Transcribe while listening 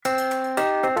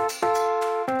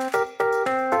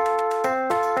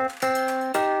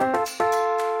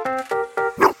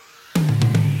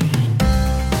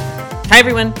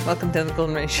everyone, welcome to the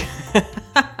Golden Ratio.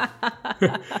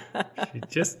 She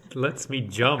just lets me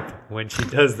jump when she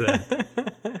does that.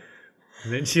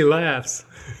 And then she laughs.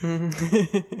 Welcome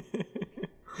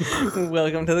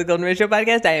to the Golden Ratio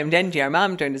podcast. I am Jen, GR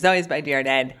Mom, joined as always by GR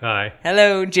Dad. Hi.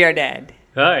 Hello, GR Dad.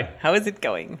 Hi. How is it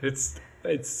going? It's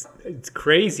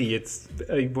crazy.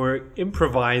 We're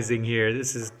improvising here.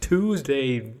 This is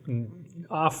Tuesday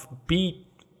offbeat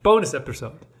bonus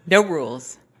episode. No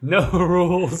rules. No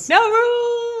rules. No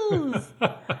rules!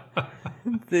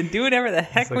 Do whatever the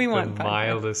heck It's like we want. the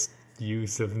mildest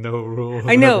use of no rules.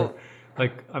 I know. ever.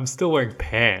 Like, I'm still wearing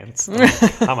pants. Like,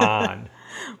 come on.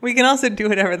 We can also do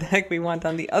whatever the heck we want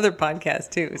on the other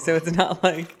podcast, too. So it's not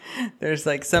like there's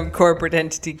like some corporate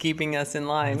entity keeping us in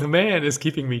line. The man is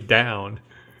keeping me down.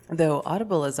 Though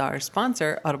Audible is our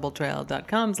sponsor,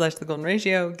 audibletrial.com/The Golden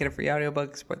Ratio. Get a free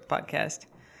audiobook, support the podcast.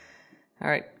 All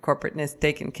right, corporateness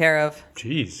taken care of.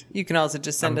 Jeez. You can also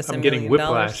just send us $1 I'm million. getting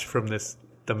whiplash from this.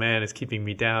 The man is keeping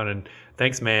me down. And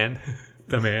thanks, man.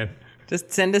 The man.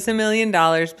 Just send us $1 million,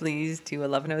 please, to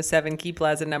 1107 Key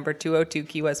Plaza, number 202,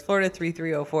 Key West, Florida,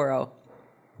 33040.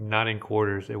 Not in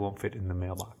quarters. It won't fit in the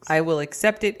mailbox. I will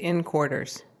accept it in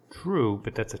quarters. True,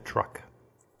 but that's a truck.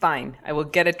 Fine, I will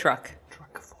get a truck.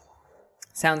 Truck full.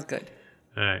 Sounds good.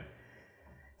 All right.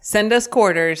 Send us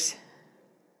quarters.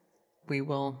 We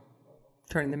will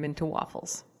turn them into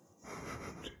waffles.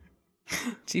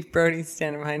 Chief Brody's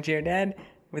standing behind your dad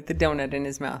with the donut in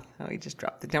his mouth. Oh, he just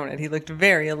dropped the donut. He looked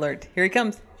very alert. Here he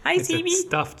comes. Hi, It's CB. a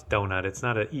stuffed donut. It's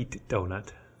not a eat donut.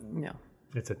 No.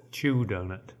 It's a chew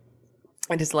donut.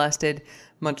 It has lasted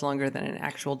much longer than an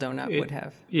actual donut would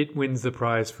have. It wins the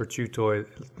prize for chew toy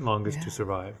longest to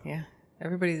survive. Yeah.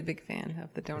 Everybody's a big fan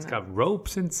of the donut. It's got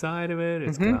ropes inside of it.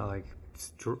 It's got like,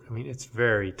 it's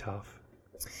very tough.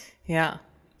 Yeah.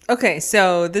 Okay,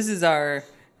 so this is our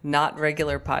not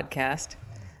regular podcast.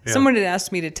 Yeah. Someone had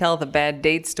asked me to tell the bad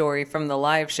date story from the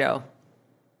live show.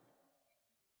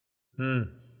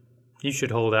 You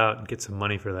should hold out and get some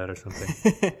money for that or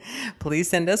something. Please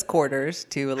send us quarters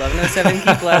to 1107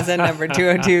 Key Plaza, number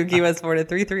 202, Key West, Florida,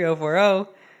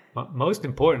 33040. Most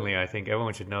importantly, I think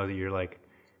everyone should know that you're like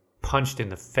punched in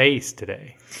the face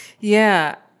today.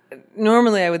 Yeah.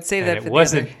 Normally I would save And that for it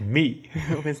wasn't the me.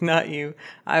 other. It was not you.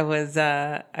 I was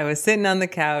sitting on the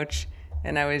couch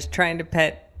and I was trying to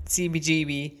pet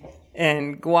CBGB,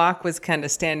 and Guac was kind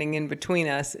of standing in between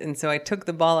us, and so I took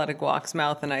the ball out of Guac's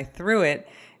mouth and I threw it,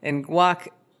 and Guac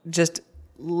just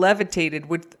levitated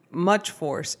with much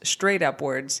force straight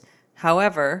upwards.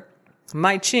 However,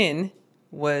 my chin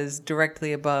was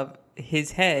directly above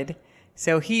his head,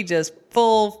 so he just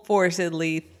full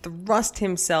forcedly thrust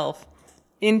himself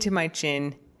into my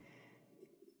chin,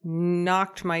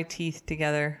 knocked my teeth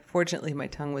together. Fortunately, my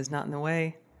tongue was not in the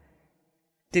way.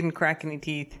 Didn't crack any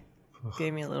teeth.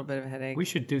 Gave me a little bit of a headache. We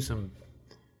should do some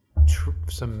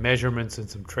measurements and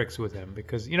some tricks with him,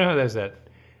 because you know how there's that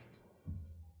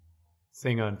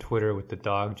thing on Twitter with the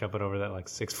dog jumping over that like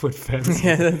 6-foot fence.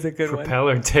 Yeah, that's a good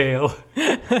propeller tail.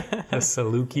 A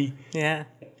Saluki. Yeah.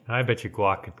 I bet you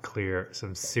Guac could clear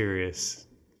some serious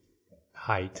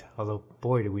height. Although,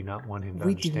 boy, do we not want him to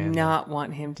We do understand not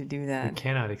want him to do that. We that.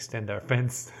 cannot extend our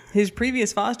fence. His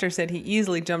previous foster said he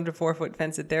easily jumped a 4-foot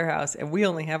fence at their house, and we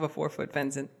only have a 4-foot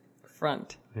fence in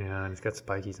front. Yeah, and it's got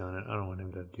spikies on it. I don't want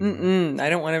him to do that. I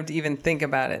don't want him to even think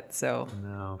about it, so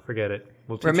No, forget it.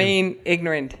 We'll teach remain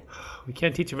ignorant. We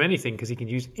can't teach him anything because he can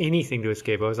use anything to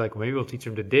escape. I was like, maybe we'll teach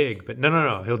him to dig, but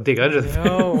no. He'll dig under the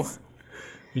No. fence.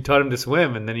 We taught him to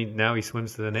swim, and then now he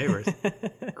swims to the neighbors.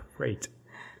 Great.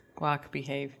 Guac,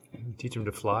 behave. You teach him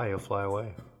to fly, he'll fly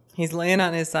away. He's laying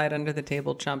on his side under the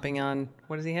table, chomping on,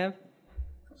 what does he have?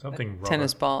 Something rubber.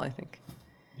 Tennis ball, I think.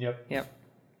 Yep.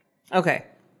 Okay.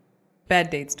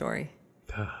 Bad date story.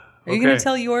 Are you Okay. going to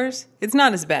tell yours? It's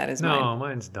not as bad as mine. No,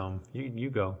 mine's dumb. You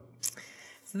go.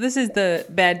 So this is the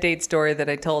bad date story that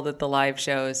I told at the live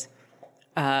shows.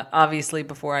 Obviously,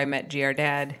 before I met GR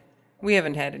Dad, we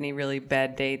haven't had any really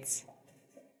bad dates.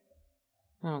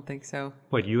 I don't think so.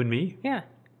 What, you and me? Yeah.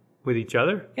 With each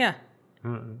other? Yeah.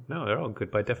 No, they're all good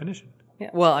by definition.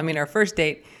 Yeah. Well, I mean, our first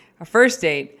date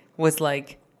was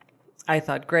like, I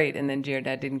thought great, and then GR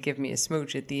Dad didn't give me a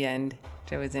smooch at the end,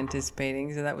 which I was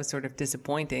anticipating, so that was sort of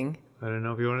disappointing. I don't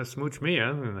know if you want to smooch me.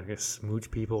 I'm like a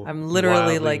smooch people. I'm literally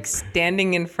wildly. like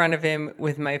standing in front of him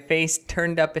with my face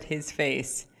turned up at his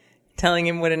face, telling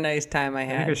him what a nice time I I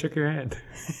had. think I shook your hand.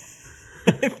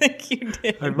 I think you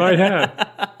did. I might have.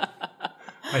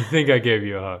 I think I gave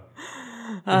you a hug.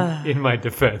 In my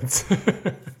defense.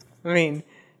 I mean,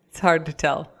 it's hard to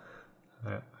tell.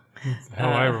 How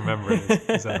I remember it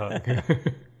is a hug.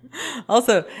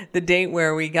 Also, the date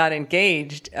where we got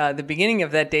engaged, the beginning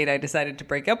of that date, I decided to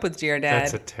break up with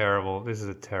Giardad. This is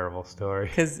a terrible story.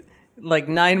 Because like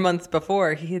 9 months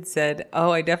before, he had said,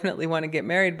 "Oh, I definitely want to get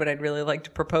married, but I'd really like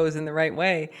to propose in the right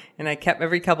way." And I kept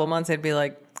every couple months, I'd be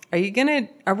like, are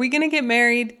we gonna get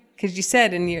married? Because you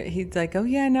said, and he's like, "Oh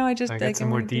yeah, no, I got some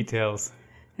more details."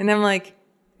 And I'm like,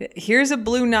 here's a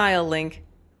Blue Nile link,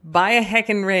 buy a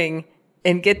heckin' ring,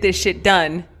 and get this shit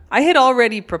done. I had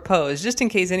already proposed, just in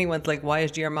case anyone's like, why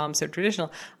is GR Mom so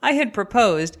traditional? I had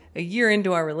proposed a year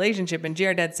into our relationship, and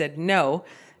Giardad said no.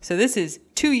 So this is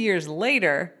 2 years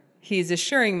later. He's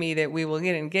assuring me that we will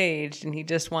get engaged, and he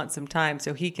just wants some time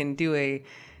so he can do a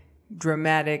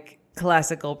dramatic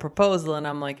classical proposal. And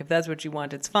I'm like, if that's what you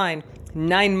want, it's fine.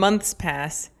 9 months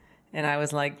pass, and I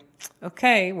was like,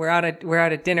 okay, we're out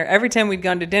at dinner. Every time we'd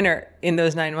gone to dinner in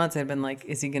those 9 months, I'd been like,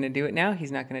 is he going to do it now?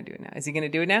 He's not going to do it now. Is he going to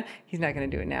do it now? He's not going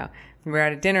to do it now. And we're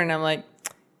out at dinner, and I'm like,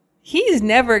 he's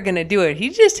never going to do it.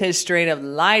 He just has straight up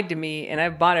lied to me, and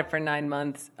I've bought it for 9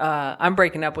 months. I'm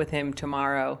breaking up with him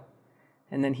tomorrow.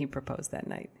 And then he proposed that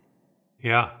night.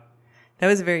 Yeah. That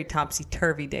was a very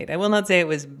topsy-turvy date. I will not say it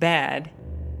was bad.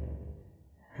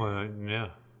 Well, yeah.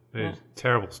 It's a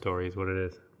terrible story is what it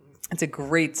is. It's a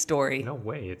great story. No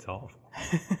way, it's awful.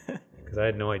 Because I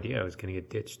had no idea I was going to get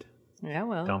ditched. Yeah,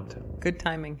 well. Dumped. Good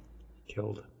timing.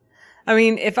 Killed. I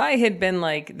mean, if I had been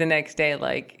like the next day,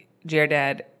 like,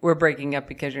 Giardad, we're breaking up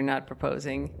because you're not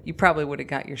proposing, you probably would have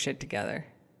got your shit together.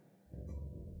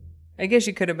 I guess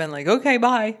you could have been like, okay,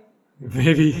 bye.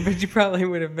 Maybe. But you probably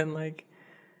would have been like,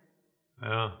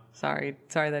 yeah. Sorry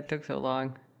that took so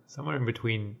long. Somewhere in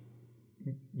between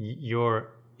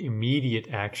your immediate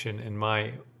action and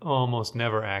my almost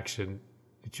never action,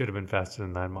 it should have been faster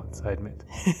than 9 months, I admit.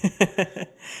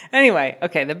 Anyway,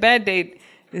 okay, the bad date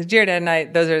is Giardad and I.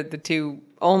 Those are the two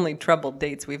only troubled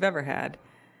dates we've ever had.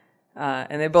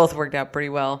 And they both worked out pretty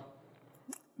well.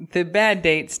 The bad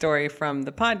date story from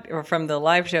the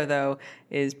live show, though,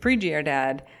 is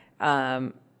pre-Giardad.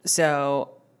 So,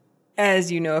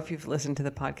 as you know, if you've listened to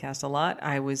the podcast a lot,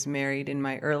 I was married in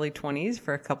my early 20s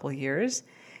for a couple of years.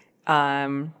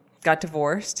 Got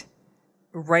divorced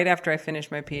right after I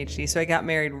finished my PhD. So I got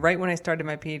married right when I started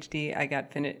my PhD. I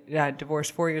got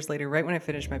divorced 4 years later, right when I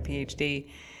finished my PhD.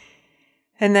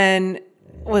 And then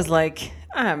was like,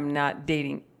 I'm not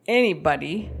dating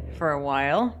anybody for a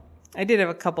while. I did have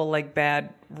a couple like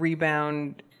bad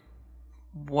rebound,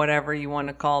 whatever you want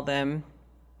to call them,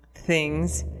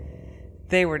 things.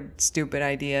 They were stupid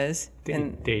ideas.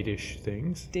 Date-ish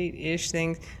things. Date-ish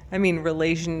things. I mean,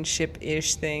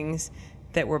 relationship-ish things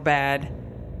that were bad.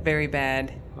 Very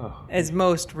bad. Oh. As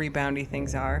most reboundy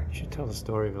things are. You should tell the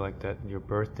story of like that your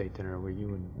birthday dinner where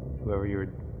you and whoever you were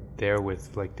there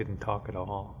with like didn't talk at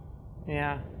all.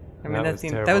 Yeah. I mean,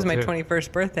 that was my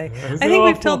 21st birthday. I think awful.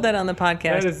 We've told that on the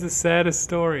podcast. That is the saddest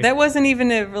story. That wasn't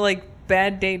even a like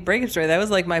bad date breakup story. That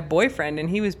was like my boyfriend, and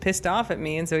he was pissed off at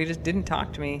me, and so he just didn't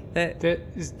talk to me. That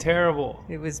is terrible.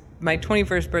 It was my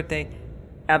 21st birthday.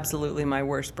 Absolutely my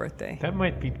worst birthday. That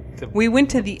might be we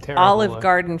went to the Olive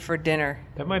Garden for dinner.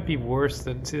 That might be worse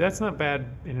than... See, that's not bad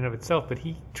in and of itself, but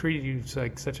he treated you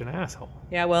like such an asshole.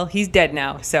 Yeah, well, he's dead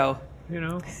now, so... You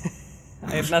know...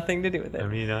 I have nothing to do with it. I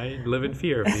mean, I live in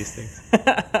fear of these things.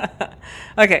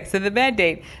 Okay, so the bad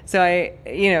date. So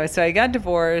I got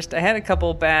divorced. I had a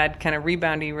couple bad kind of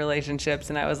reboundy relationships,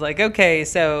 and I was like, okay,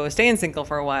 so staying single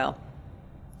for a while.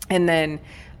 And then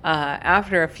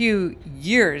after a few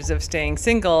years of staying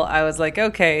single, I was like,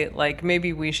 okay, like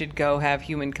maybe we should go have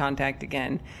human contact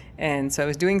again. And so I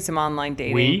was doing some online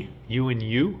dating. We? You and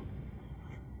you?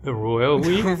 The royal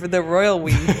we? The royal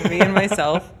we, me and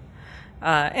myself.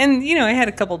 And, I had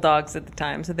a couple dogs at the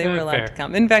time, so they were allowed to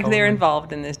come. In fact, They were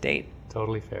involved in this date.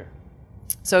 Totally fair.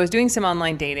 So I was doing some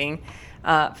online dating,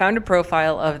 found a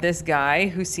profile of this guy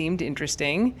who seemed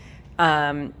interesting,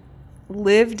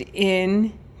 lived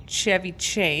in Chevy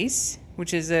Chase,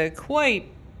 which is a quite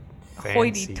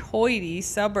hoity-toity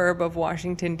suburb of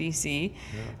Washington, D.C.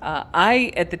 Yeah.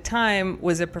 I, at the time,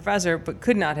 was a professor, but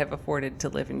could not have afforded to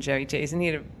live in Chevy Chase. And he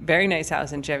had a very nice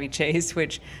house in Chevy Chase,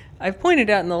 which I've pointed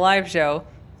out in the live show.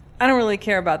 I don't really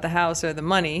care about the house or the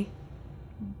money.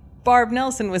 Barb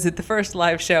Nelson was at the first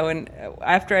live show, and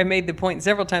after I made the point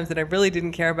several times that I really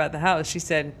didn't care about the house, she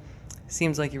said,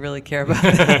 seems like you really care about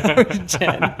the house,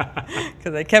 Jen.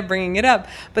 Because I kept bringing it up.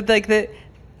 But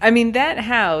that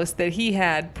house that he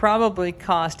had probably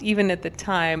cost, even at the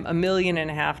time, $1.5 million.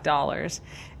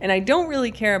 And I don't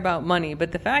really care about money,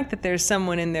 but the fact that there's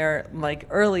someone in their like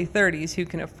early 30s who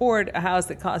can afford a house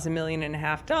that costs $1.5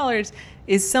 million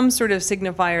is some sort of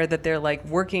signifier that they're like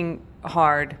working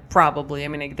hard, probably. I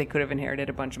mean, they could have inherited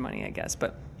a bunch of money, I guess,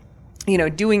 but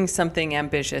doing something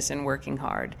ambitious and working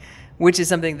hard, which is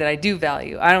something that I do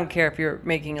value. I don't care if you're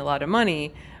making a lot of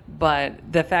money, but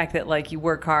the fact that like you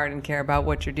work hard and care about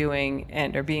what you're doing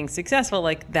and are being successful,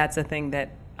 like that's a thing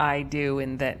that I do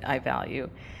and that I value.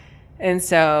 And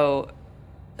so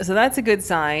that's a good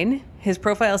sign. His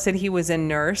profile said he was a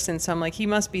nurse, and so I'm like, he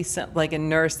must be like a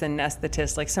nurse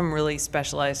anesthetist, like some really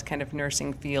specialized kind of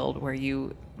nursing field where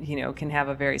you can have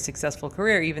a very successful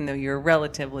career even though you're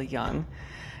relatively young.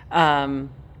 There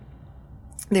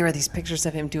were these pictures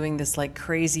of him doing this like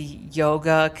crazy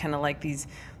yoga, kind of like these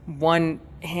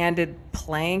one-handed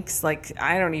planks. Like,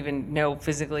 I don't even know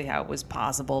physically how it was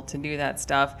possible to do that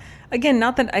stuff. Again,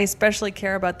 not that I especially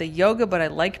care about the yoga, but I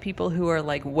like people who are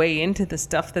like way into the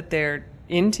stuff that they're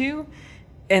into.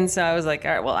 And so I was like,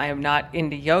 all right, well, I am not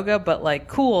into yoga, but like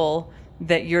cool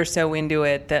that you're so into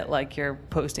it that like you're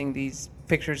posting these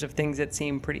pictures of things that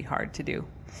seem pretty hard to do.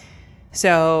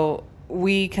 So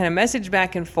we kind of messaged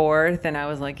back and forth, and I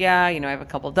was like, yeah, I have a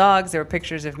couple dogs. There were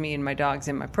pictures of me and my dogs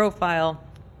in my profile.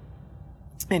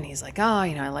 And he's like, oh,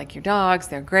 I like your dogs.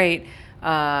 They're great.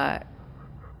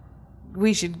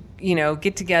 We should,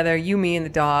 get together, you, me, and the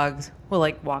dogs. We'll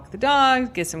like walk the dogs,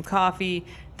 get some coffee.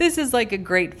 This is like a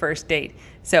great first date.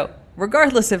 So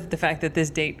regardless of the fact that this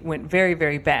date went very,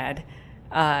 very bad,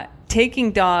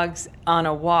 taking dogs on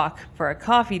a walk for a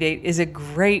coffee date is a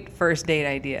great first date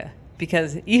idea.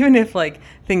 Because even if like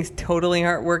things totally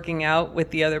aren't working out with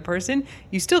the other person,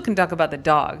 you still can talk about the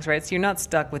dogs, right? So you're not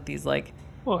stuck with these like...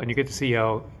 Well, and you get to see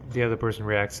how the other person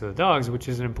reacts to the dogs, which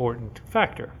is an important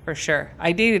factor. For sure.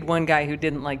 I dated one guy who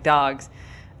didn't like dogs.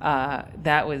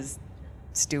 That was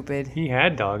stupid. He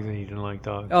had dogs and he didn't like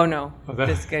dogs. Oh, no.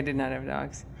 This guy did not have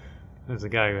dogs. There's a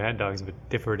guy who had dogs but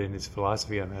differed in his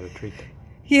philosophy on how to treat them.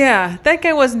 Yeah, that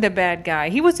guy wasn't a bad guy.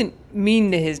 He wasn't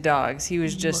mean to his dogs. He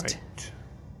was just... Right.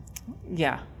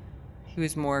 Yeah. He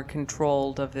was more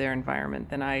controlled of their environment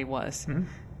than I was.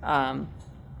 Mm-hmm.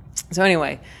 So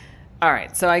anyway... All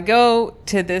right, so I go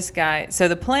to this guy. So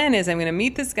the plan is I'm going to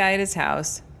meet this guy at his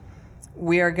house.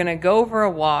 We are going to go for a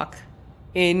walk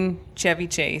in Chevy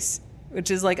Chase, which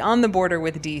is like on the border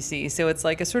with DC. So it's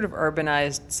like a sort of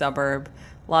urbanized suburb,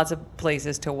 lots of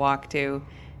places to walk to.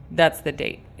 That's the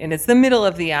date. And it's the middle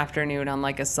of the afternoon on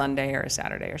like a Sunday or a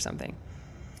Saturday or something.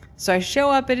 So I show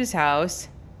up at his house.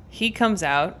 He comes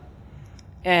out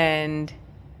and...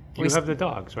 You have the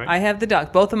dogs, right? I have the dogs,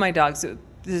 both of my dogs.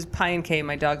 This is Pi and K,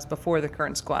 my dogs before the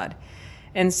current squad.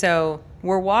 And so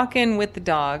we're walking with the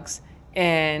dogs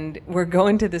and we're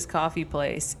going to this coffee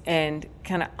place, and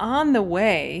kind of on the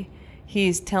way,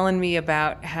 he's telling me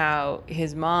about how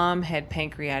his mom had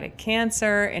pancreatic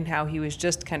cancer and how he was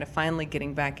just kind of finally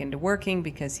getting back into working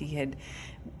because he had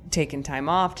taken time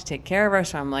off to take care of her.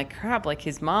 So I'm like, crap, like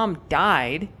his mom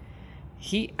died.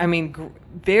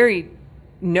 Very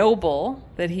noble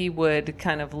that he would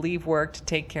kind of leave work to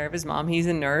take care of his mom. He's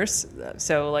a nurse,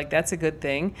 so like that's a good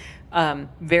thing.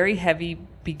 Very heavy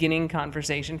beginning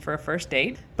conversation for a first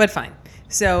date, but fine.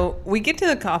 So we get to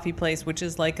the coffee place, which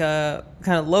is like a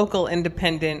kind of local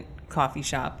independent coffee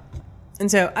shop. And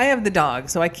so I have the dog,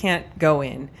 so I can't go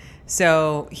in.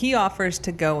 So he offers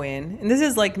to go in, and this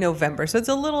is like November, so it's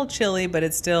a little chilly, but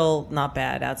it's still not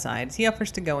bad outside. So he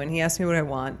offers to go in. He asked me what I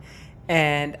want,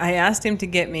 and I asked him to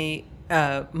get me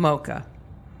mocha.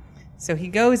 So he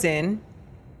goes in,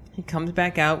 he comes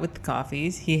back out with the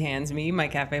coffees, he hands me my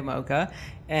cafe mocha,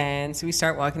 and so we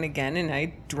start walking again, and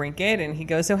I drink it, and he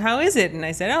goes, so how is it? And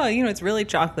I said, oh, it's really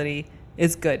chocolatey,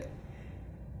 it's good.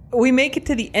 We make it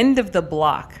to the end of the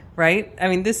block, right? I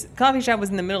mean, this coffee shop was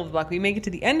in the middle of the block. We make it to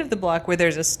the end of the block where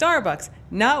there's a Starbucks,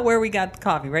 not where we got the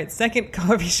coffee, right? Second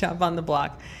coffee shop on the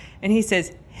block. And he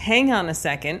says, hang on a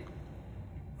second.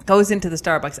 Goes into the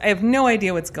Starbucks. I have no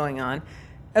idea what's going on.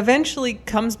 Eventually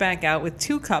comes back out with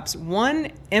 2 cups,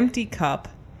 one empty cup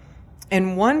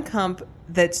and one cup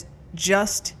that's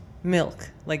just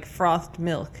milk, like frothed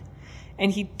milk.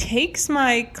 And he takes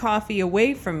my coffee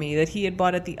away from me that he had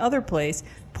bought at the other place,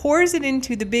 pours it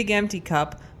into the big empty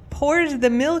cup, pours the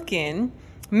milk in,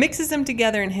 mixes them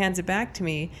together and hands it back to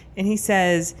me. And he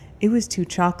says, it was too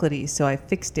chocolatey, so I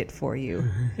fixed it for you.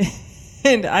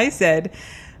 And I said,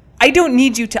 I don't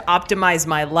need you to optimize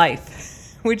my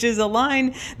life, which is a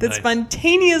line that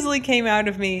spontaneously came out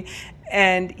of me.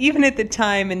 And even at the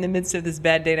time, in the midst of this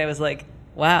bad date, I was like,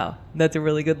 wow, that's a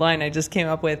really good line I just came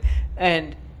up with.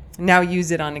 And now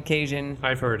use it on occasion.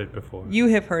 I've heard it before. You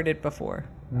have heard it before.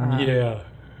 Yeah.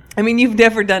 I mean, you've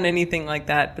never done anything like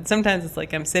that, but sometimes it's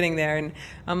like I'm sitting there and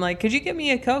I'm like, could you get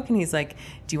me a Coke? And he's like,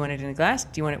 do you want it in a glass?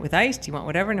 Do you want it with ice? Do you want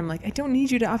whatever? And I'm like, I don't need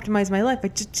you to optimize my life.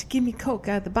 Just give me Coke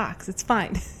out of the box. It's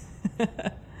fine.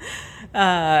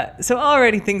 So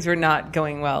already things were not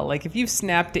going well. Like if you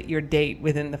snapped at your date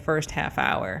within the first half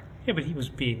hour. Yeah, but he was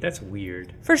being, that's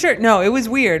weird. For sure. No, it was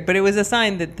weird, but it was a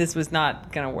sign that this was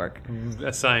not going to work.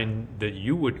 A sign that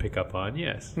you would pick up on,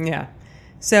 yes. Yeah.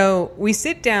 So we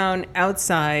sit down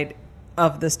outside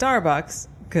of the Starbucks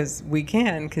because we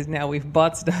can, because now we've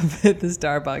bought stuff at the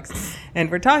Starbucks. And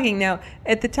we're talking now.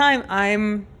 At the time,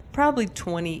 I'm probably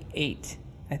 28,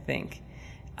 I think.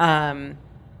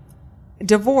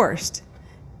 Divorced.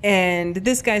 And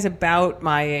this guy's about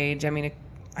my age. I mean,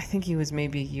 I think he was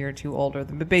maybe a year or two older,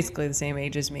 but basically the same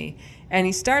age as me. And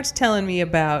he starts telling me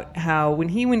about how when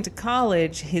he went to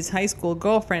college, his high school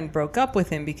girlfriend broke up with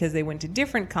him because they went to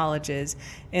different colleges.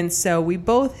 And so we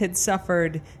both had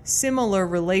suffered similar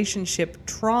relationship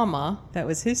trauma, that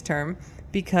was his term,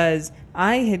 because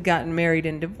I had gotten married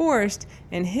and divorced,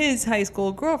 and his high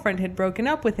school girlfriend had broken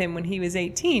up with him when he was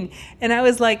 18. And I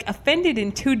was like offended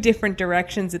in two different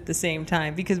directions at the same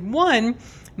time, because one,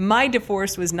 my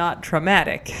divorce was not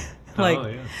traumatic.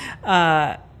 The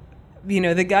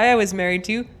guy I was married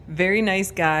to, very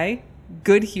nice guy,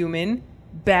 good human,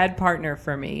 bad partner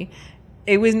for me.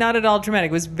 It was not at all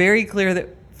traumatic. It was very clear that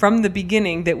from the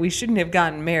beginning that we shouldn't have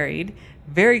gotten married,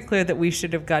 very clear that we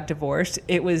should have got divorced.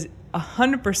 It was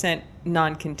 100%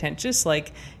 non-contentious.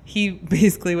 Like, he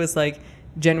basically was like,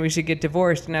 Jen, we should get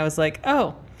divorced. And I was like,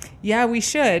 oh, yeah, we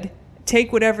should.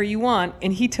 Take whatever you want.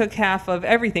 And he took half of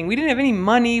everything. We didn't have any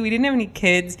money. We didn't have any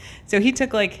kids. So he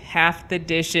took like half the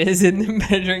dishes and the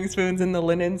measuring spoons and the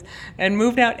linens and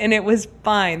moved out. And it was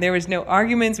fine. There was no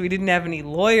arguments. We didn't have any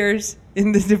lawyers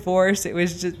in the divorce. It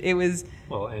was.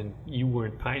 Well, and you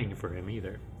weren't pining for him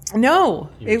either.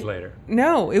 No. Years later.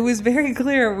 No, it was very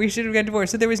clear we should have got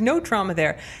divorced. So there was no trauma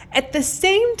there. At the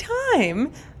same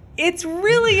time, it's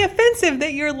really offensive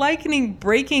that you're likening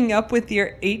breaking up with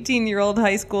your 18-year-old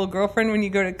high school girlfriend when you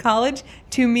go to college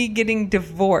to me getting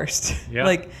divorced. Yeah.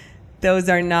 Like, those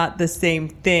are not the same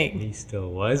thing. He still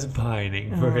was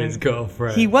pining for his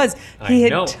girlfriend. He was. He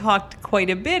had know. talked quite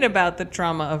a bit about the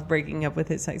trauma of breaking up with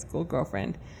his high school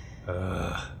girlfriend.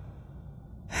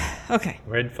 Okay.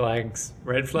 Red flags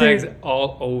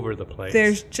all over the place.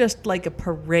 There's just like a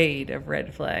parade of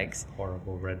red flags.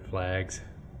 Horrible red flags.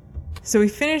 So we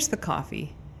finished the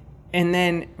coffee, and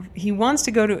then he wants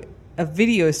to go to a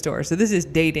video store. So this is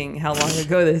dating how long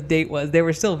ago this date was. There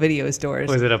were still video stores.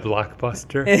 Was it a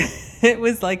Blockbuster? It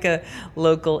was like a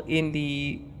local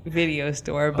indie video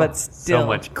store, but still. So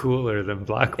much cooler than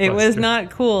Blockbuster. It was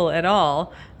not cool at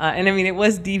all. And I mean, it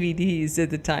was DVDs at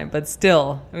the time, but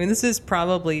still. I mean, this is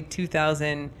probably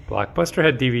 2000. Blockbuster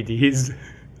had DVDs.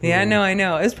 Yeah, I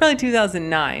know. It was probably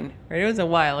 2009, right? It was a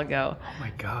while ago. Oh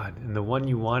my God. And the one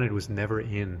you wanted was never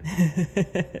in.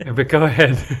 But go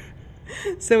ahead.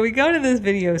 So we go to this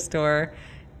video store,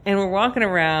 and we're walking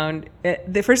around.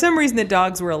 For some reason, the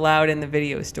dogs were allowed in the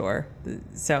video store.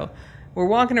 So we're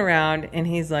walking around, and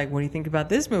he's like, what do you think about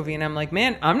this movie? And I'm like,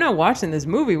 man, I'm not watching this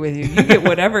movie with you. You get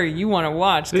whatever you want to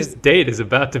watch. This date is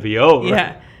about to be over.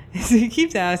 Yeah. So he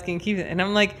keeps asking, and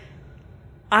I'm like,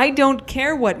 I don't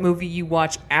care what movie you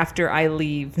watch after I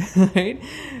leave. Right?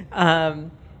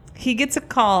 He gets a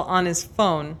call on his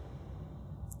phone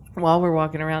while we're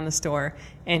walking around the store,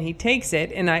 and he takes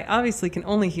it, and I obviously can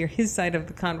only hear his side of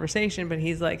the conversation, but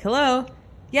he's like, hello?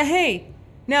 Yeah, hey.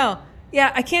 No.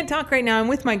 Yeah, I can't talk right now. I'm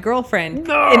with my girlfriend.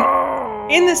 No!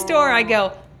 And in the store, I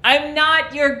go, I'm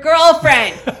not your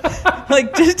girlfriend.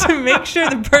 Like, just to make sure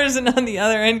the person on the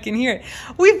other end can hear it.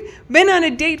 We've been on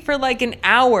a date for like an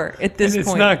hour at this point.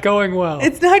 It's not going well.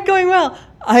 It's not going well.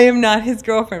 I am not his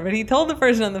girlfriend. But he told the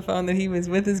person on the phone that he was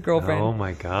with his girlfriend. Oh,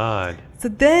 my God. So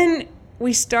then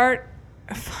we start,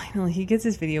 finally, he gets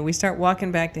his video. We start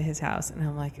walking back to his house. And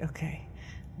I'm like, okay,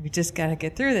 we just got to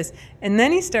get through this. And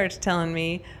then he starts telling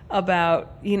me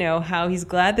about, how he's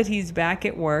glad that he's back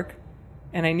at work.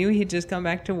 And I knew he'd just come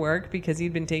back to work because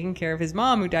he'd been taking care of his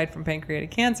mom who died from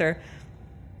pancreatic cancer.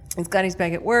 He's glad he's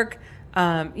back at work.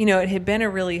 It had been a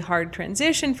really hard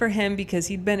transition for him because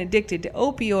he'd been addicted to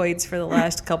opioids for the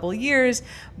last couple of years.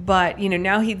 But,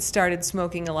 now he'd started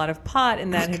smoking a lot of pot,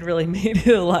 and that had really made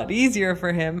it a lot easier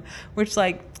for him, which,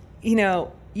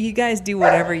 you guys do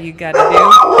whatever you got to do.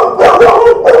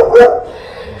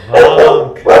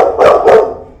 Honk.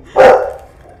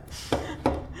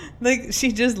 Like,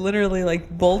 she just literally,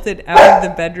 bolted out of the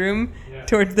bedroom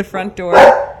towards the front door,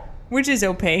 which is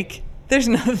opaque. There's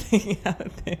nothing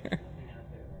out there.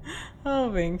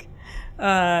 Oh, Vink.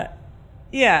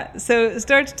 So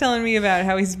starts telling me about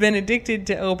how he's been addicted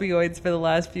to opioids for the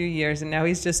last few years, and now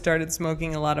he's just started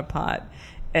smoking a lot of pot,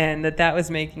 and that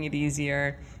was making it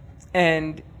easier.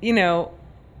 And,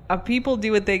 people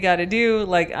do what they got to do.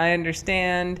 Like, I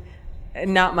understand.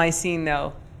 Not my scene,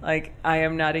 though. Like, I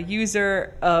am not a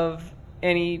user of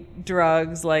any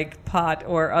drugs, like pot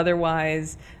or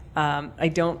otherwise.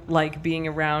 I don't like being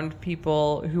around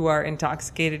people who are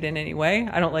intoxicated in any way.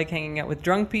 I don't like hanging out with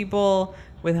drunk people,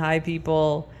 with high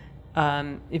people.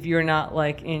 If you're not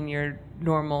like in your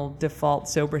normal default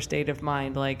sober state of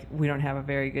mind, like we don't have a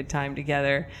very good time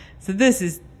together. So this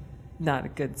is not a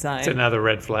good sign. It's another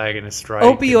red flag and a strike.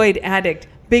 Opioid addict,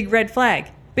 big red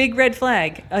flag, big red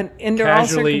flag. Under all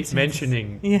Casually circumstances.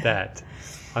 mentioning that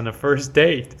on the first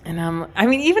date. And I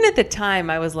mean, even at the time,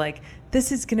 I was like,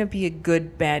 this is going to be a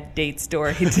good, bad date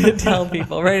story to tell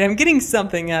people, right? I'm getting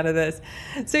something out of this.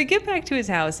 So I get back to his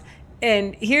house,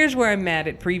 and here's where I'm mad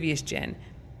at previous gen.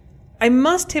 I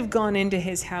must have gone into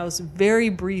his house very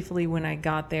briefly when I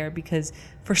got there because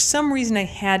for some reason I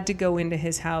had to go into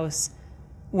his house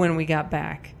when we got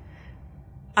back.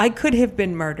 I could have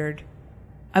been murdered.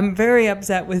 I'm very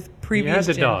upset with previous You had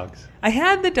the gen. dogs. I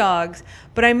had the dogs,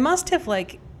 but I must have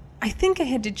I think I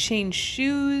had to change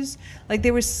shoes. Like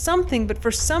there was something, but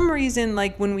for some reason,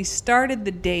 like when we started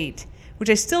the date, which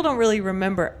I still don't really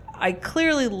remember, I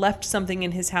clearly left something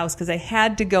in his house because I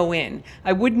had to go in.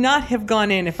 I would not have gone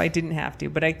in if I didn't have to,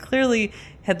 but I clearly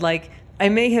had I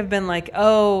may have been like,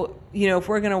 oh, if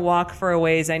we're going to walk for a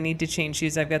ways, I need to change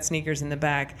shoes. I've got sneakers in the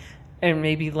back, and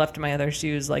maybe left my other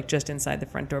shoes just inside the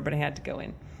front door, but I had to go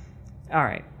in. All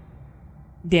right.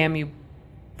 Damn you,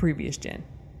 previous gen.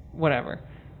 Whatever.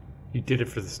 You did it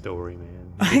for the story,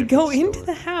 man. I go into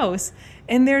the house,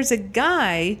 and there's a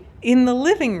guy in the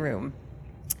living room.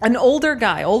 An older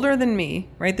guy, older than me,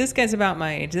 right? This guy's about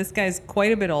my age. This guy's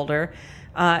quite a bit older.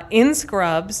 In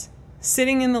scrubs,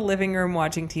 sitting in the living room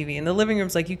watching TV. And the living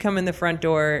room's you come in the front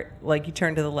door, you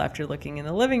turn to the left, you're looking in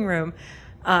the living room.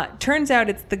 Turns out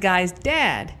it's the guy's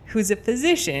dad, who's a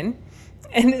physician.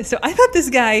 And so I thought this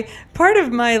guy, part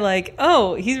of my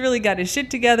he's really got his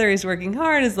shit together, he's working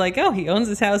hard, is he owns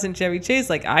his house in Chevy Chase.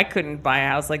 I couldn't buy a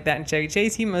house like that in Chevy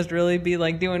Chase. He must really be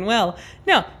doing well.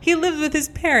 No, he lives with his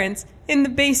parents in the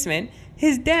basement.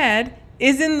 His dad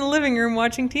is in the living room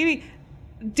watching TV.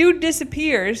 Dude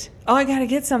disappears. Oh, I gotta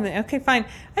get something. Okay, fine.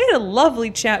 I had a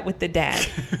lovely chat with the dad.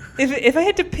 If I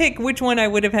had to pick which one I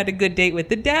would have had a good date with,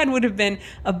 the dad would have been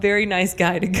a very nice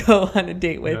guy to go on a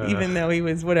date with, even though he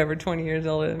was 20 years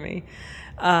older than me.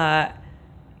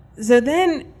 So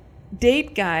then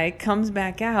date guy comes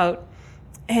back out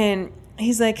and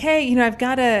he's like, hey, I've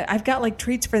got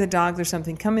treats for the dogs or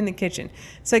something. Come in the kitchen.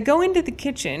 So I go into the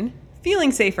kitchen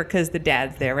feeling safer because the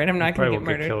dad's there, right? I'm not going to get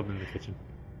murdered. Killed in the kitchen.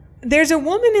 There's a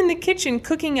woman in the kitchen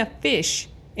cooking a fish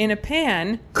in a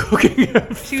pan. Cooking a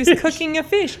fish? She was cooking a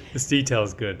fish. This detail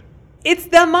is good. It's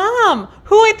the mom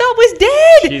who I thought was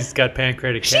dead. She's got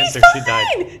pancreatic cancer. She's She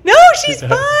fine. died. No, she's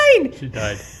fine. She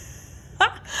died.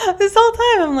 This whole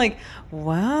time I'm like,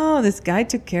 wow, this guy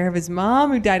took care of his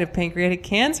mom who died of pancreatic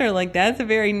cancer. That's a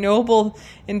very noble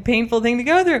and painful thing to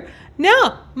go through.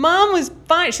 No, mom was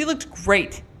fine. She looked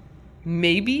great.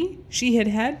 Maybe she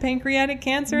had pancreatic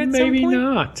cancer at some point. Maybe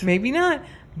not. Maybe not.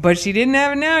 But she didn't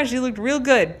have it now. She looked real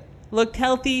good. Looked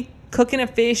healthy, cooking a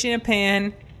fish in a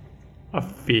pan. A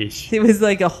fish. It was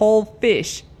a whole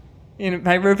fish. And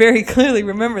I very clearly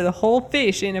remember the whole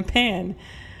fish in a pan.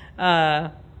 Yeah.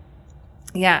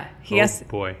 He asked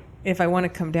boy. if I want to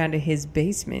come down to his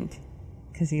basement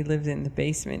because he lives in the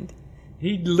basement.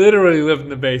 He literally lived in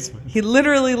the basement. He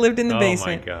literally lived in the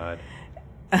basement. Oh, my God.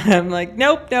 I'm like,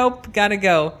 nope, gotta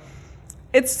go.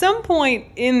 At some point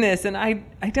in this, and I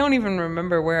don't even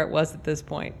remember where it was at this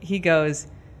point, he goes,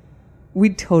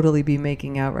 we'd totally be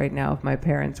making out right now if my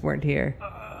parents weren't here.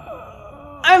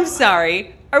 I'm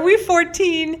sorry. Are we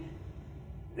 14?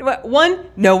 What,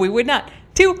 1? No, we would not.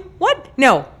 2? What?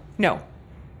 No.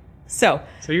 So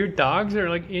your dogs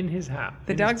are in his house.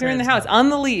 the dogs are in the house on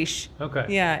the leash. Okay.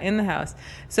 Yeah, in the house.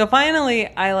 So finally,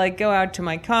 I go out to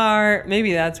my car.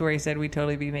 Maybe that's where he said we'd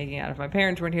totally be making out if my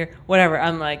parents weren't here. Whatever.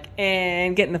 I'm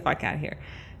and getting the fuck out of here.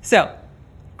 So,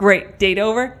 great. Date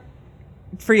over.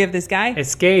 Free of this guy.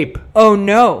 Escape. Oh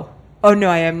no,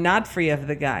 I am not free of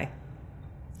the guy.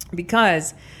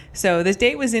 Because, this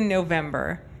date was in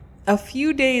November. A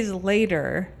few days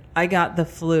later, I got the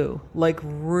flu,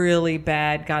 really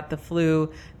bad, got the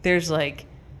flu. There's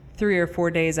 3 or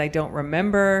 4 days I don't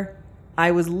remember.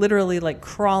 I was literally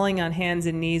crawling on hands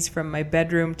and knees from my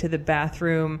bedroom to the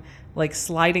bathroom,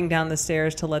 sliding down the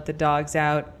stairs to let the dogs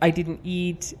out. I didn't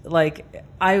eat.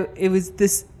 It was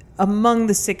this among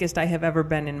the sickest I have ever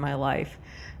been in my life.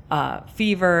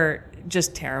 Fever,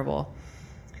 just terrible.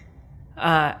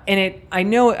 I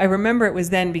remember it was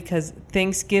then because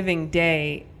Thanksgiving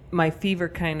Day, my fever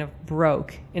kind of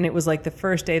broke, and it was the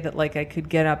first day that I could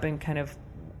get up and kind of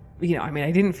I mean,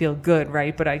 I didn't feel good,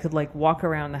 right? But I could like walk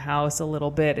around the house a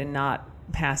little bit and not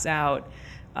pass out.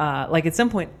 Like at some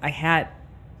point I had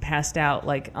passed out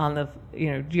like on the,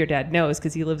 your dad knows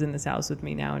because he lives in this house with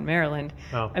me now in Maryland.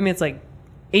 Oh. I mean, it's like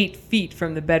 8 feet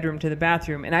from the bedroom to the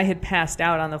bathroom, and I had passed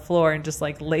out on the floor and just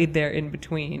like laid there in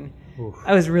between. Oof.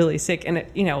 I was really sick and,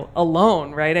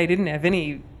 alone, right? I didn't have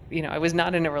any, I was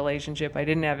not in a relationship. I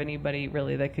didn't have anybody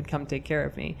really that could come take care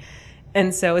of me.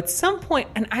 And so at some point,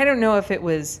 and I don't know if it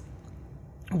was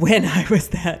when I was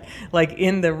that like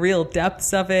in the real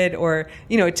depths of it, or,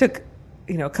 it took,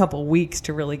 a couple weeks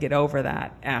to really get over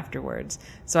that afterwards.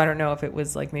 So I don't know if it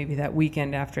was like maybe that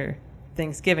weekend after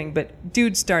Thanksgiving, but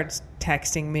dude starts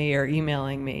texting me or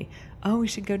emailing me, oh, we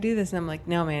should go do this. And I'm like,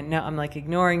 no, man, no. I'm like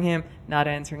ignoring him, not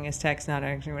answering his text, not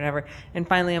answering whatever. And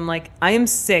finally I'm like, I am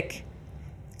sick.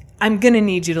 I'm going to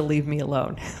need you to leave me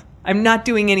alone. I'm not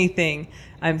doing anything.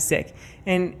 I'm sick.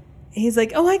 And he's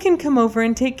like, oh, I can come over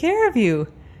and take care of you.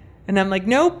 And I'm like,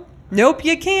 nope,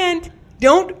 you can't.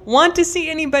 Don't want to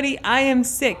see anybody. I am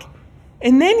sick.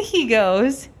 And then he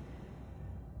goes,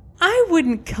 I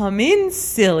wouldn't come in,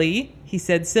 silly. He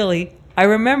said silly. I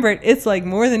remember it. It's like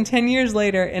more than 10 years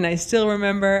later, and I still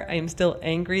remember. I am still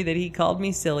angry that he called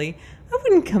me silly. I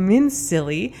wouldn't come in,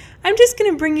 silly. I'm just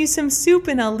going to bring you some soup,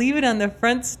 and I'll leave it on the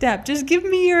front step. Just give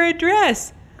me your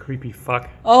address. Creepy fuck.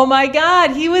 Oh, my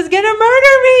God. He was going to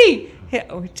murder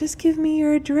me. Just give me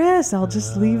your address. I'll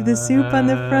just leave the soup on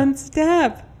the front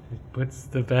step. It puts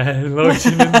the bad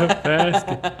lotion in the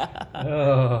basket.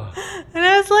 Oh. And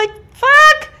I was like,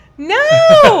 fuck.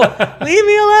 No, leave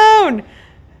me alone.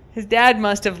 His dad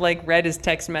must have like read his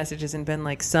text messages and been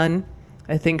like, son,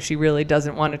 I think she really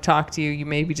doesn't want to talk to you. You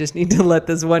maybe just need to let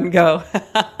this one go.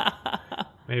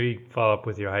 Maybe follow up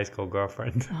with your high school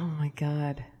girlfriend. Oh my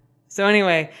God. So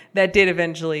anyway, that did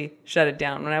eventually shut it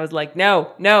down when I was like,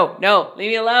 no, leave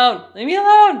me alone. Leave me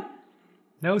alone.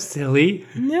 No, silly.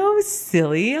 No,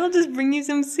 silly. I'll just bring you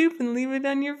some soup and leave it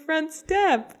on your front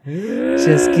step.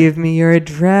 Just give me your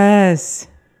address.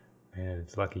 Man,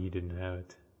 it's lucky you didn't have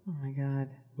it. Oh my God.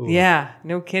 Ooh. Yeah,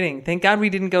 no kidding. Thank God we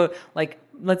didn't go like,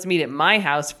 let's meet at my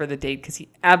house for the date, because he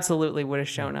absolutely would have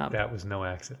shown up. That was no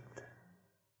accident.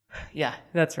 Yeah,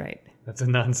 that's right. That's a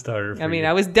non-starter for I mean, you.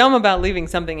 I was dumb about leaving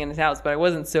something in his house, but I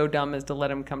wasn't so dumb as to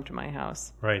let him come to my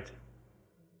house. Right.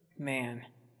 Man.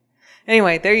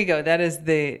 Anyway, there you go. That is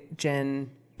the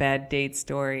Jen bad date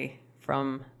story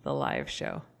from the live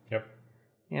show.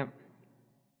 Yep.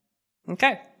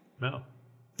 Okay. No.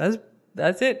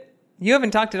 That's it. You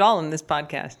haven't talked at all in this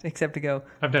podcast except to go.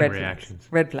 I've done reactions.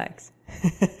 Red flags.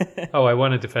 Oh, I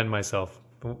want to defend myself.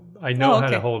 I know how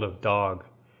okay. to hold a dog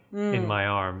in my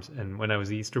arms, and when I was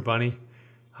the Easter Bunny,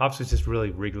 Hops was just really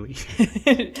wriggly.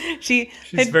 She's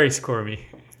very squirmy.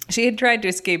 She had tried to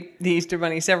escape the Easter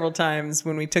Bunny several times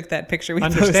when we took that picture we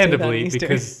posted Understandably, on Easter.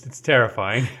 because it's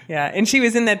terrifying. Yeah, and she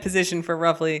was in that position for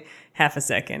roughly half a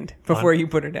second before you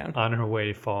put her down. On her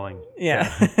way falling.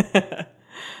 Yeah.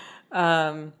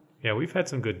 Yeah, we've had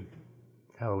some good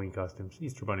Halloween costumes.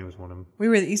 Easter Bunny was one of them. We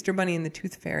were the Easter Bunny and the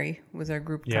Tooth Fairy was our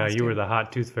group Yeah, costume. you were the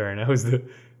hot Tooth Fairy, and I was the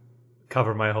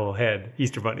cover my whole head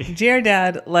Easter Bunny. JR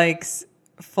Dad likes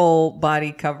full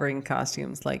body covering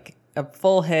costumes, like a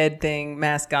full head thing,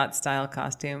 mascot style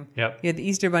costume. Yep. You had the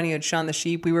Easter Bunny, you had Shaun the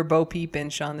Sheep. We were Bo Peep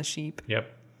and Shaun the Sheep.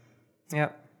 Yep.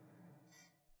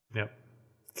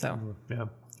 So, Yeah.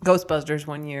 Ghostbusters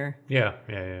one year. Yeah.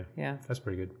 Yeah. That's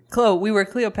pretty good. Chloe, we were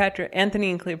Cleopatra,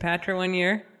 Anthony and Cleopatra one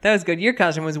year. That was good. Your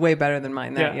costume was way better than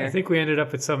mine that year. I think we ended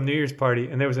up at some New Year's party,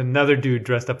 and there was another dude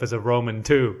dressed up as a Roman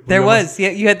too. There was. Yeah,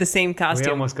 you had the same We costume.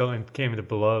 almost came into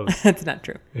blows. That's not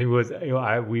true. It was.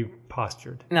 We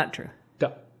postured. Not true.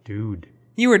 Dude.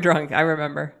 You were drunk, I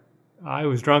remember. I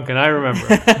was drunk, and I remember.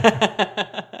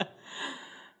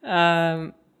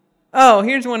 Oh,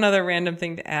 here's one other random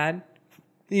thing to add.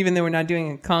 Even though we're not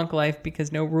doing a Conch Life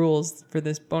because no rules for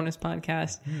this bonus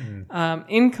podcast.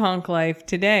 In Conch Life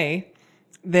today,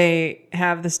 they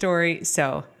have the story.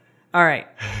 So, all right.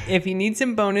 If you need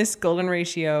some bonus Golden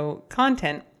Ratio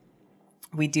content,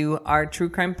 we do our true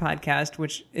crime podcast,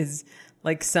 which is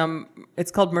like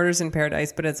it's called Murders in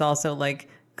Paradise, but it's also like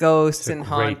ghosts and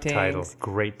hauntings.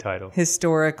 Great title.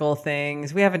 Historical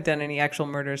things. We haven't done any actual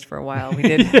murders for a while. We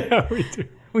did. Yeah, we do.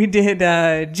 We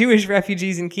did Jewish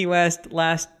refugees in Key West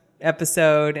last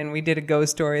episode, and we did a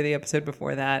ghost story the episode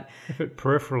before that. If it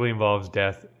peripherally involves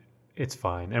death, it's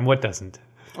fine. And what doesn't?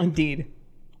 Indeed.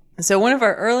 So one of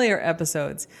our earlier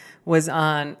episodes was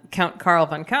on Count Carl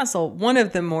von Kassel, one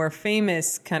of the more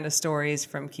famous kind of stories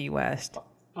from Key West.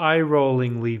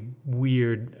 Eye-rollingly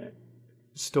weird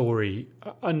story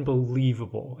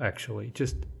unbelievable, actually.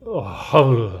 Just,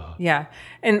 oh. Yeah.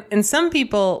 And some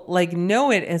people like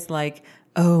know it as like,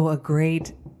 oh, a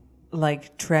great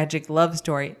like tragic love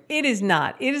story. It is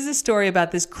not. It is a story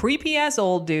about this creepy ass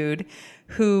old dude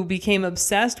who became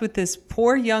obsessed with this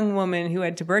poor young woman who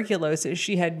had tuberculosis.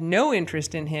 She had no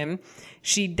interest in him.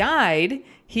 She died.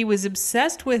 He was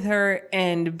obsessed with her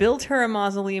and built her a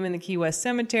mausoleum in the Key West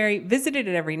Cemetery, visited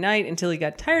it every night until he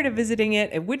got tired of visiting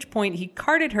it, at which point he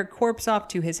carted her corpse off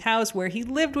to his house where he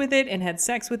lived with it and had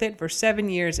sex with it for 7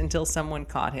 years until someone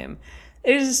caught him.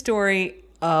 It is a story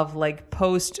of like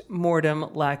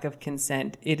post-mortem lack of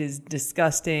consent. It is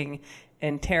disgusting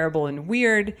and terrible and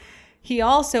weird. He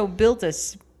also built a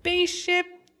spaceship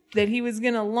that he was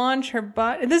going to launch her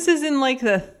butt. This is in like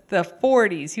the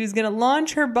 40s. He was going to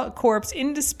launch her corpse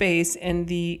into space, and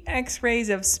the X-rays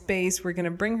of space were going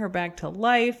to bring her back to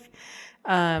life.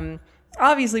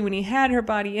 Obviously, when he had her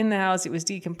body in the house, it was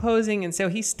decomposing, and so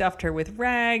he stuffed her with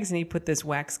rags, and he put this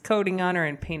wax coating on her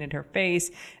and painted her face.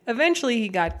 Eventually, he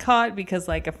got caught because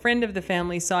like a friend of the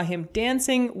family saw him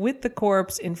dancing with the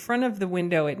corpse in front of the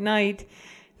window at night.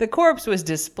 The corpse was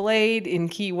displayed in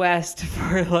Key West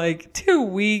for like 2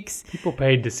 weeks. People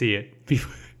paid to see it.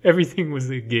 Everything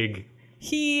was a gig.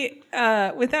 He,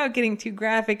 without getting too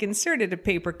graphic, inserted a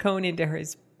paper cone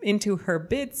into her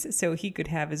bits so he could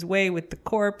have his way with the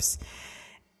corpse.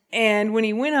 And when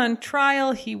he went on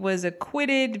trial, he was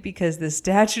acquitted because the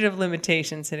statute of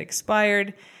limitations had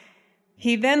expired.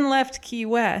 He then left Key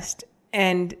West,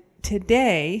 and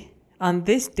today, on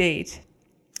this date,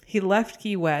 he left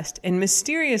Key West, and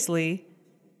mysteriously,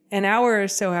 an hour or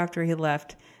so after he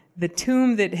left, the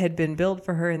tomb that had been built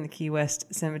for her in the Key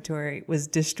West Cemetery was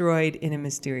destroyed in a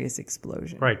mysterious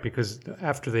explosion. Right, because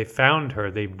after they found her,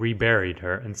 they reburied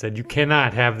her and said, you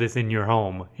cannot have this in your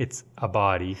home. It's a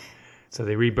body. So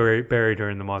they reburied her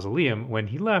in the mausoleum. When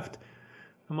he left,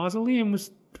 the mausoleum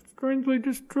was strangely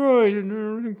destroyed,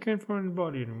 and they can't find the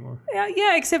body anymore.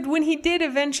 Yeah, except when he did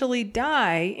eventually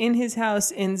die in his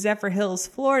house in Zephyr Hills,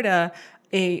 Florida,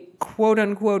 a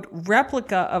quote-unquote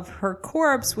replica of her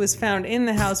corpse was found in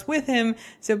the house with him.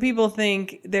 So people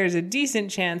think there's a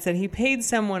decent chance that he paid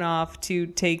someone off to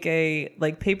take a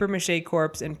like papier-mâché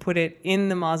corpse and put it in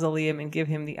the mausoleum and give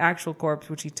him the actual corpse,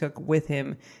 which he took with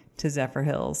him to Zephyr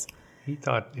Hills. He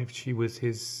thought if she was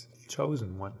his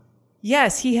chosen one.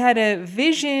 Yes, he had a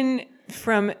vision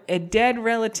from a dead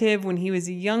relative when he was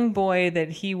a young boy that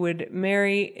he would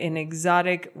marry an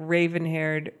exotic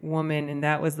raven-haired woman, and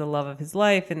that was the love of his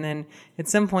life. And then at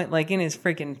some point, like in his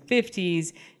freaking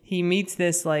 50s, he meets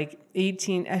this like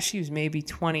she was maybe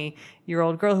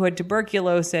 20-year-old girl who had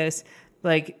tuberculosis,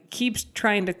 like keeps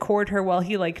trying to court her while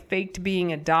he like faked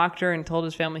being a doctor and told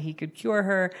his family he could cure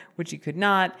her, which he could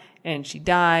not, and she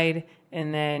died,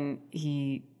 and then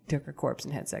he took her corpse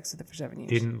and had sex with her for 7 years.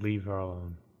 Didn't leave her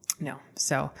alone. No.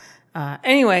 So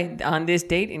anyway, on this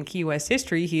date in Key West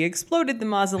history, he exploded the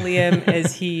mausoleum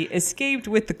as he escaped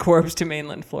with the corpse to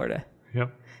mainland Florida.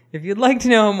 Yep. If you'd like to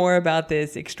know more about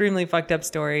this extremely fucked up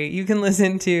story, you can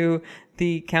listen to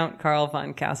the Count Karl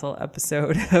von Castle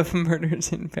episode of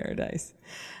Murders in Paradise.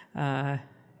 Yeah.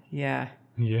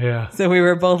 Yeah. So we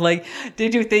were both like,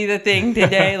 did you see the thing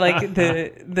today? Like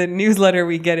the newsletter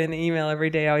we get in the email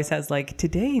every day always has like,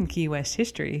 today in Key West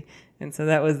history. And so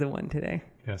that was the one today.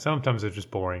 Yeah, sometimes they're just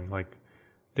boring. Like,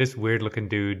 this weird-looking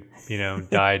dude,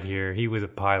 died here. He was a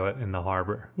pilot in the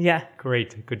harbor. Yeah.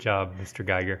 Great. Good job, Mr.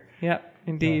 Geiger. Yep,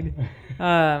 indeed.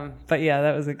 But yeah,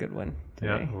 that was a good one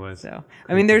today. Yeah, it was. So,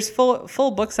 I mean, there's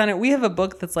full books on it. We have a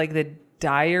book that's like the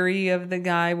diary of the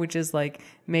guy, which is like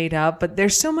made up, but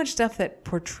there's so much stuff that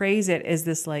portrays it as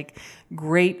this like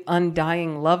great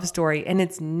undying love story. And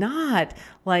it's not.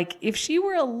 Like, if she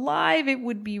were alive, it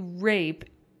would be rape,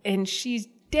 and she's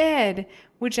dead,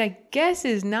 which I guess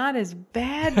is not as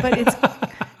bad, but it's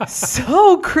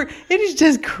it is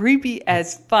just creepy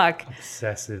as fuck.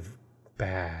 Obsessive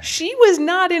bad. She was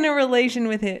not in a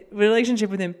relationship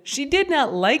with him. She did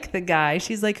not like the guy.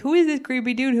 She's like, who is this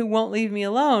creepy dude who won't leave me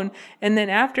alone? And then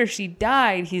after she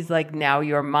died, he's like, now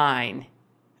you're mine.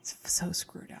 It's so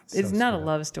screwed up. It's not a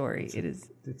love story.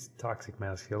 It's toxic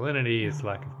masculinity. It's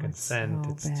lack of consent.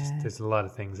 so It's just, bad. there's a lot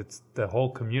of things. It's the whole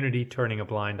community turning a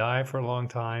blind eye for a long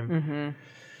time. Mm-hmm.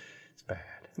 It's bad.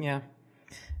 Yeah.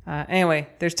 Anyway,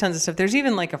 there's tons of stuff. There's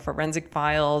even like a Forensic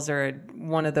Files or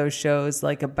one of those shows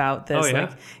like about this. Oh, yeah?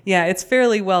 Like, yeah, it's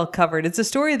fairly well covered. It's a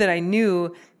story that I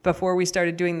knew before we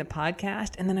started doing the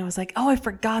podcast. And then I was like, oh, I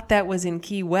forgot that was in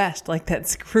Key West. Like that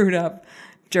screwed up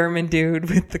German dude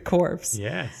with the corpse.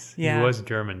 Yes. Yeah. He was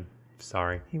German.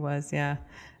 Sorry. He was, yeah.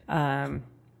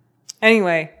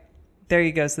 Anyway, there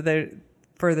you go. So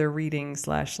further reading /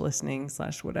 listening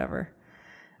 / whatever.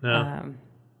 No.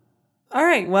 All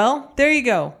right. Well, there you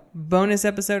go. Bonus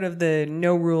episode of the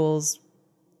No Rules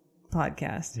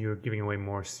podcast. You're giving away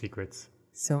more secrets.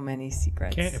 So many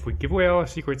secrets. If we give away all our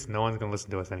secrets, no one's going to listen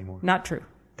to us anymore. Not true.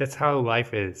 That's how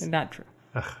life is. Not true.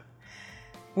 Ugh.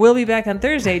 We'll be back on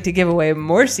Thursday to give away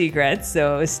more secrets,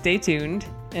 so stay tuned.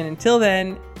 And until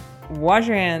then, wash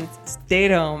your hands, stay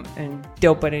at home, and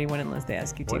don't bite anyone unless they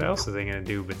ask you to. What else are they going to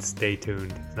do but stay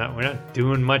tuned? We're not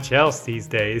doing much else these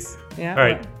days. Yeah. All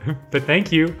right. But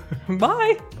thank you.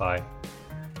 Bye. Bye.